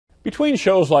Between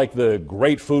shows like the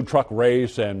Great Food Truck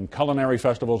Race and culinary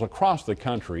festivals across the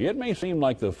country, it may seem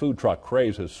like the food truck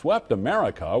craze has swept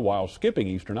America while skipping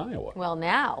eastern Iowa. Well,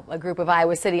 now a group of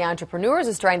Iowa City entrepreneurs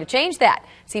is trying to change that.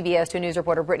 CBS 2 News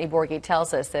reporter Brittany Borghi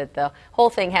tells us that the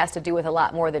whole thing has to do with a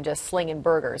lot more than just slinging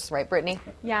burgers. Right, Brittany?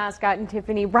 Yeah, Scott and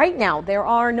Tiffany, right now there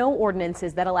are no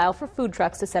ordinances that allow for food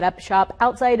trucks to set up shop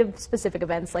outside of specific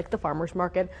events like the farmers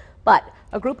market. But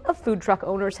a group of food truck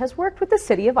owners has worked with the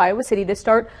city of Iowa City to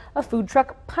start a food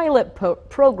truck pilot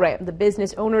program. The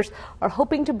business owners are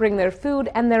hoping to bring their food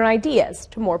and their ideas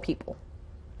to more people.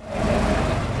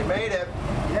 You made it.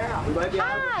 Yeah. We might be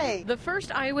Hi. The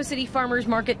first Iowa City farmers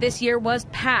market this year was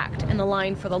packed, and the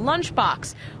line for the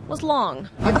lunchbox was long.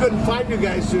 I couldn't find you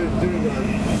guys doing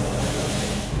that.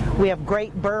 We have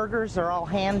great burgers. They're all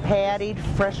hand patted,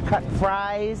 fresh cut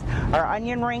fries. Our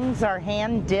onion rings are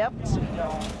hand dipped,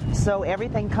 so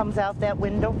everything comes out that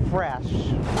window fresh.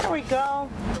 There we go.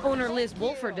 Owner Liz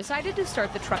Wohlford decided to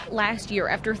start the truck last year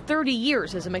after 30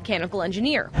 years as a mechanical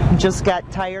engineer. Just got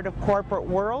tired of corporate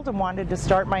world and wanted to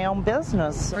start my own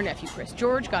business. Her nephew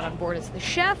George got on board as the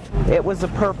chef. It was a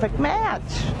perfect match.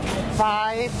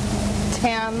 5,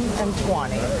 10, and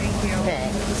 20.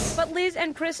 Thanks. But Liz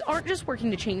and Chris aren't just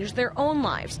working to change their own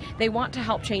lives. They want to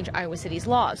help change Iowa City's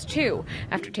laws, too.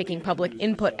 After taking public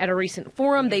input at a recent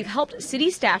forum, they've helped city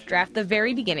staff draft the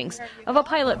very beginnings of a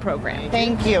pilot program.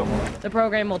 Thank you. The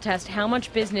program will test how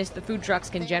much business the food trucks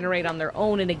can generate on their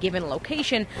own in a given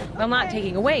location while not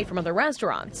taking away from other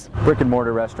restaurants. Brick and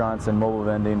mortar restaurants and mobile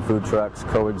vending food trucks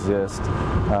coexist.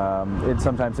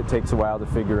 Sometimes it takes a while to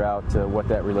figure out what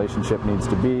that relationship needs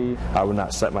to be. I would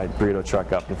not set my burrito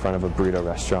truck up in front of a burrito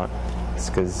restaurant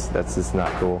because that's just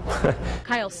not cool.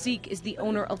 Kyle Seek is the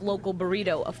owner of Local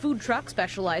Burrito, a food truck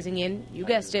specializing in, you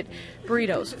guessed it,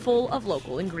 burritos full of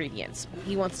local ingredients.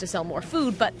 He wants to sell more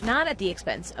food, but not at the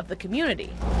expense of the community.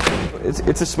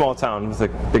 It's a small town with a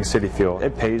big city feel.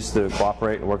 It pays to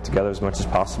cooperate and work together as much as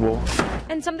possible.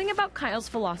 And something about Kyle's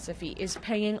philosophy is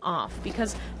paying off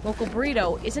because Local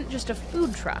Burrito isn't just a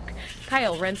food truck.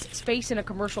 Kyle rents space in a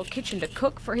commercial kitchen to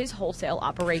cook for his wholesale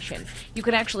operation. You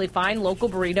can actually find Local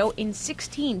Burrito in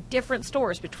 16 different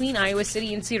stores between Iowa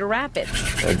City and Cedar Rapids.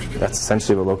 That's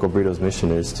essentially what Local Burrito's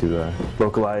mission is, to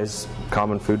localize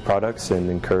common food products and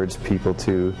encourage people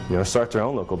to start their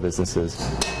own local businesses.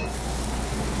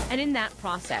 And in that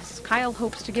process, Kyle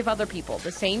hopes to give other people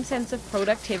the same sense of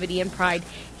productivity and pride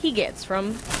he gets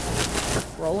from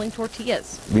rolling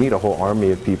tortillas. We need a whole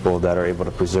army of people that are able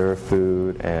to preserve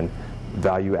food and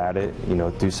value add it,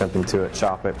 do something to it,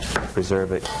 chop it,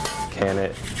 preserve it, can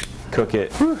it, cook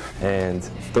it, and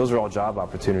those are all job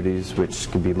opportunities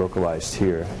which can be localized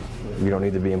here. We don't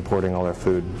need to be importing all our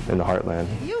food in the heartland.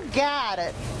 You got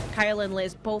it. Kyle and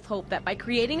Liz both hope that by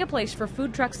creating a place for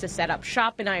food trucks to set up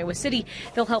shop in Iowa City,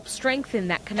 they'll help strengthen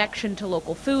that connection to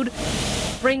local food,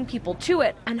 bring people to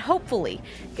it, and hopefully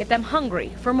get them hungry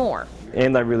for more.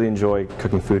 And I really enjoy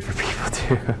cooking food for people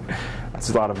too. That's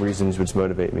a lot of reasons which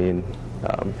motivate me, and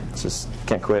just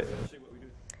can't quit.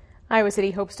 Iowa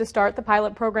City hopes to start the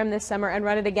pilot program this summer and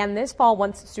run it again this fall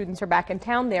once students are back in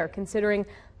town. They are considering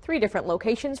 3 different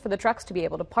locations for the trucks to be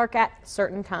able to park at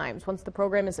certain times. Once the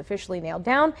program is officially nailed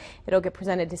down, it'll get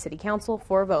presented to City Council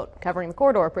for a vote. Covering the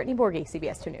corridor, Brittany Borghi,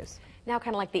 CBS 2 News. Now,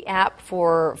 kind of like the app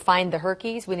for Find the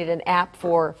Herkies, we need an app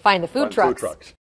for Find the Food Trucks.